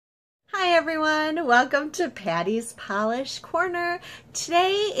Hi everyone, welcome to Patty's Polish Corner.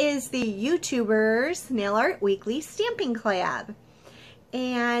 Today is the YouTubers Nail Art Weekly Stamping Collab.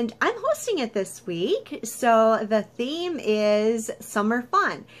 And I'm hosting it this week, so the theme is summer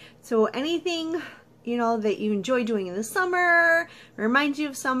fun. So anything, that you enjoy doing in the summer, reminds you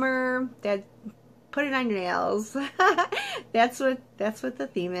of summer, put it on your nails. That's what the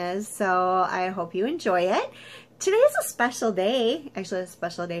theme is, so I hope you enjoy it. Today is a special day, actually a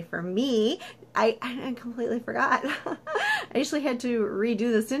special day for me. I completely forgot. I actually had to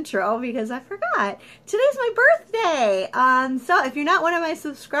redo this intro because I forgot. Today's my birthday. So if you're not one of my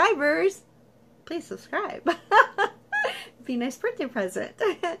subscribers, please subscribe. It'd be a nice birthday present.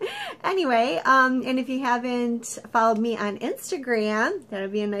 Anyway, and if you haven't followed me on Instagram, that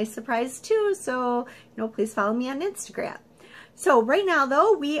would be a nice surprise too. So, please follow me on Instagram. So right now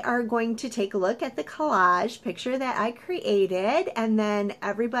though, we are going to take a look at the collage picture that I created, and then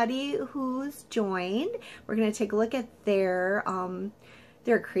everybody who's joined, we're going to take a look at their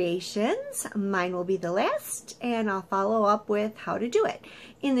creations. Mine will be the last, and I'll follow up with how to do it.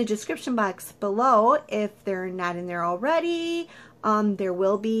 In the description box below, if they're not in there already, there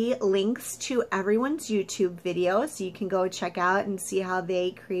will be links to everyone's YouTube videos, so you can go check out and see how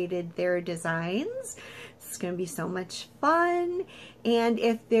they created their designs. It's going to be so much fun. And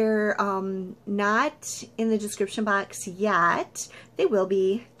if they're not in the description box yet, they will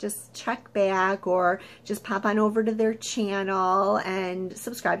be. Just check back or just pop on over to their channel and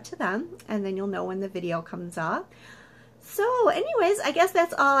subscribe to them, and then you'll know when the video comes up. So anyways, I guess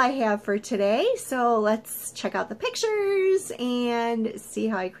that's all I have for today. So let's check out the pictures and see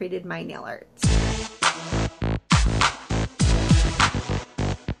how I created my nail art.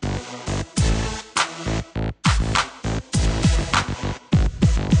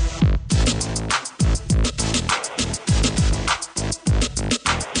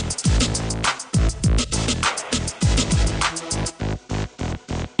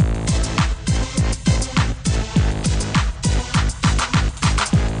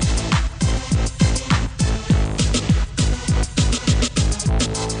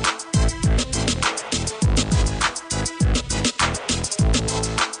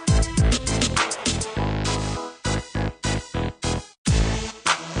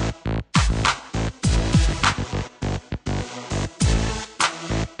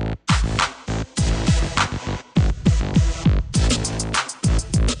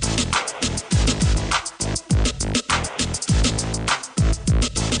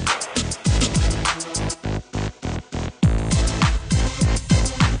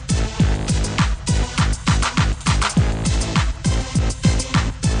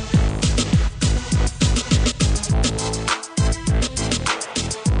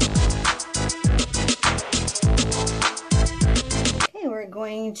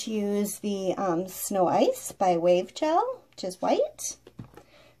 Going to use the Snow Ice by Wavegel, which is white.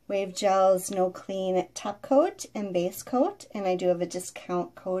 Wavegel's No Clean top coat and base coat, and I do have a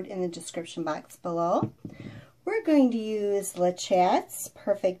discount code in the description box below. We're going to use LeChat's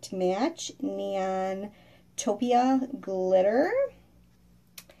Perfect Match Neontopia glitter,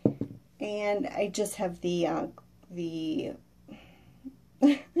 and I just have the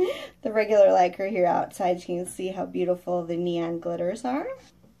regular lacquer here outside, so you can see how beautiful the neon glitters are.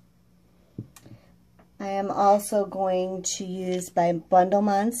 I am also going to use by Bundle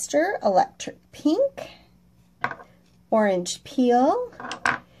Monster Electric Pink, Orange Peel,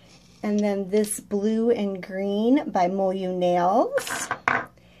 and then this blue and green by MoYou Nails.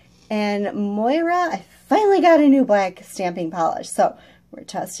 And Moyra, I finally got a new black stamping polish, so we're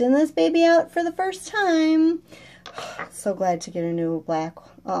testing this baby out for the first time. So glad to get a new black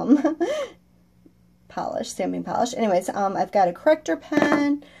stamping polish. Anyways, I've got a corrector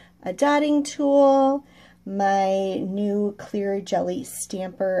pen, a dotting tool, my new clear jelly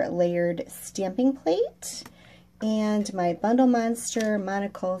stamper layered stamping plate, and my Bundle Monster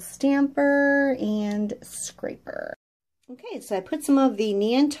monocle stamper and scraper. Okay, so I put some of the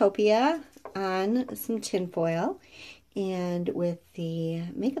Neontopia on some tin foil, and with the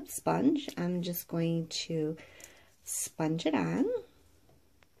makeup sponge, I'm just going to sponge it on.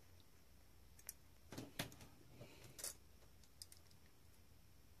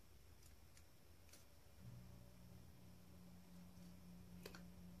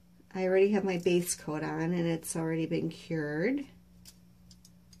 I already have my base coat on, and it's already been cured.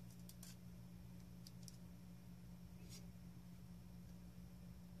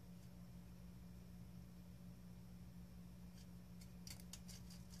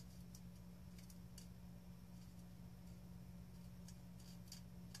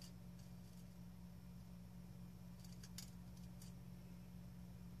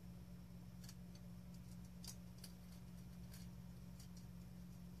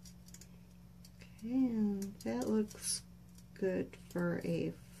 Okay, and that looks good for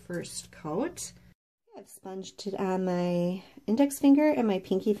a first coat. I've sponged it on my index finger and my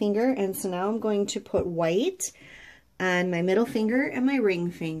pinky finger, and so now I'm going to put white on my middle finger and my ring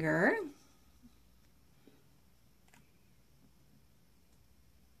finger.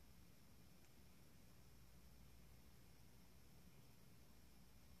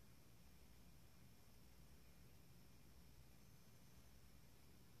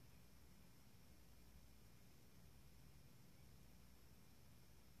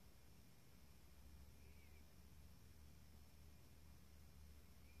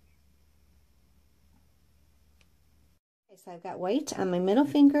 So I've got white on my middle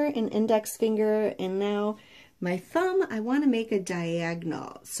finger and index finger, and now my thumb, I want to make a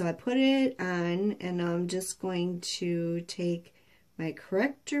diagonal. So I put it on, and I'm just going to take my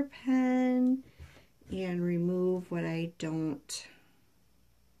corrector pen and remove what I don't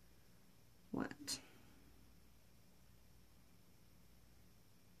want.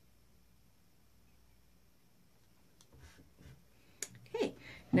 Okay,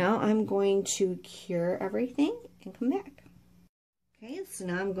 now I'm going to cure everything and come back. Okay, so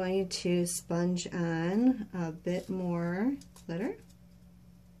now I'm going to sponge on a bit more glitter.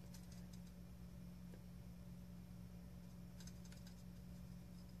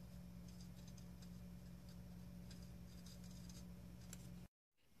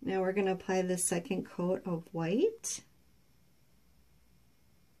 Now we're going to apply the second coat of white.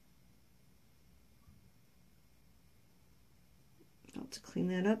 I'll have to clean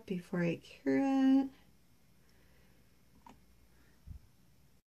that up before I cure it.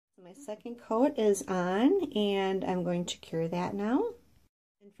 My second coat is on, and I'm going to cure that now.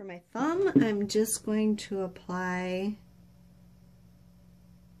 And for my thumb, I'm just going to apply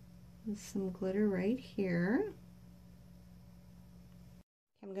some glitter right here.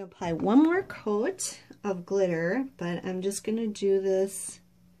 I'm going to apply one more coat of glitter, but I'm just going to do this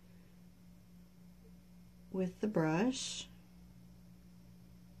with the brush.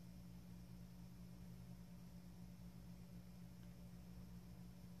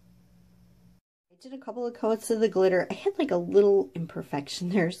 Did a couple of coats of the glitter. I had like a little imperfection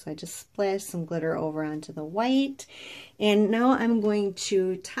there, so I just splashed some glitter over onto the white. And now I'm going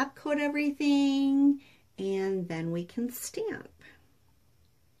to top coat everything, and then we can stamp.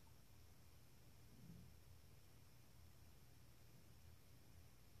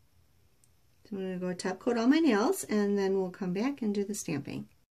 So I'm going to go top coat all my nails, and then we'll come back and do the stamping.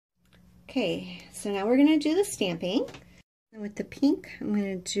 Okay, so now we're going to do the stamping. And with the pink, I'm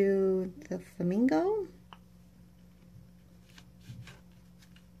going to do the flamingo.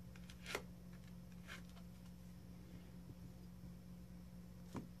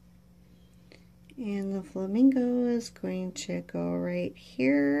 And the flamingo is going to go right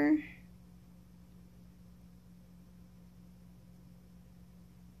here.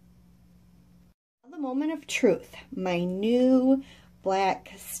 The moment of truth, my new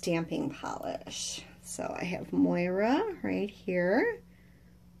black stamping polish. So I have Moyra right here.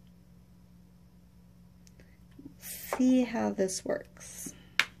 See how this works.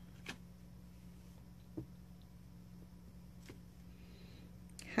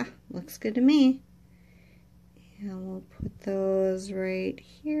 Ha, looks good to me. And we'll put those right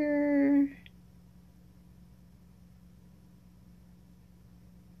here.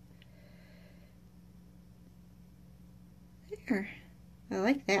 There, I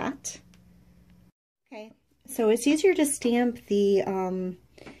like that. Okay, so it's easier to stamp the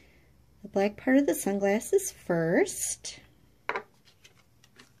black part of the sunglasses first.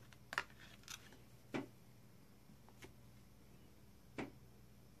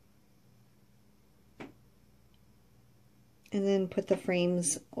 And then put the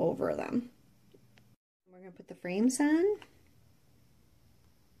frames over them. We're going to put the frames on.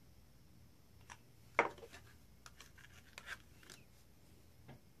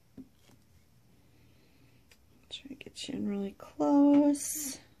 Try to get you in really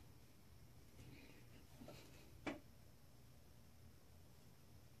close.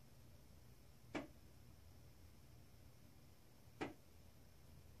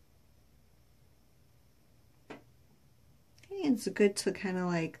 Okay, it's good to kind of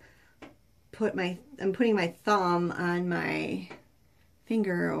like I'm putting my thumb on my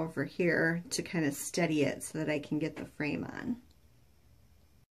finger over here to kind of steady it so that I can get the frame on.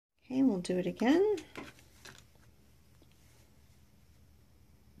 Okay, we'll do it again.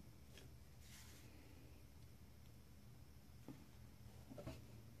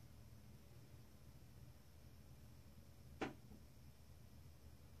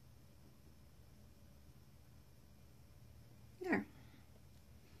 There.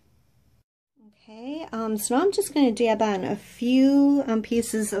 Okay, So now I'm just going to dab on a few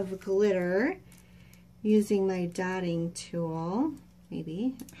pieces of glitter using my dotting tool,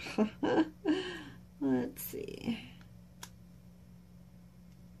 maybe. Let's see.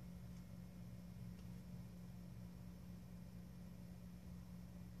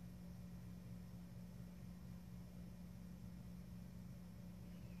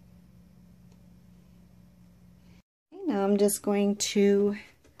 Now I'm just going to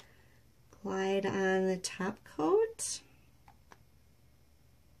glide on the top coat.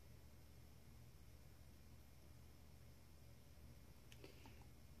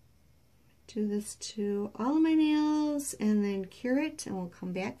 Do this to all of my nails and then cure it, and we'll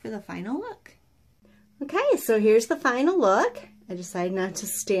come back for the final look. Okay, so here's the final look. I decided not to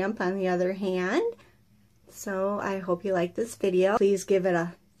stamp on the other hand. So I hope you like this video. Please give it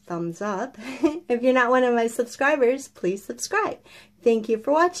a thumbs up. If you're not one of my subscribers, please subscribe. Thank you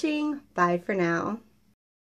for watching. Bye for now.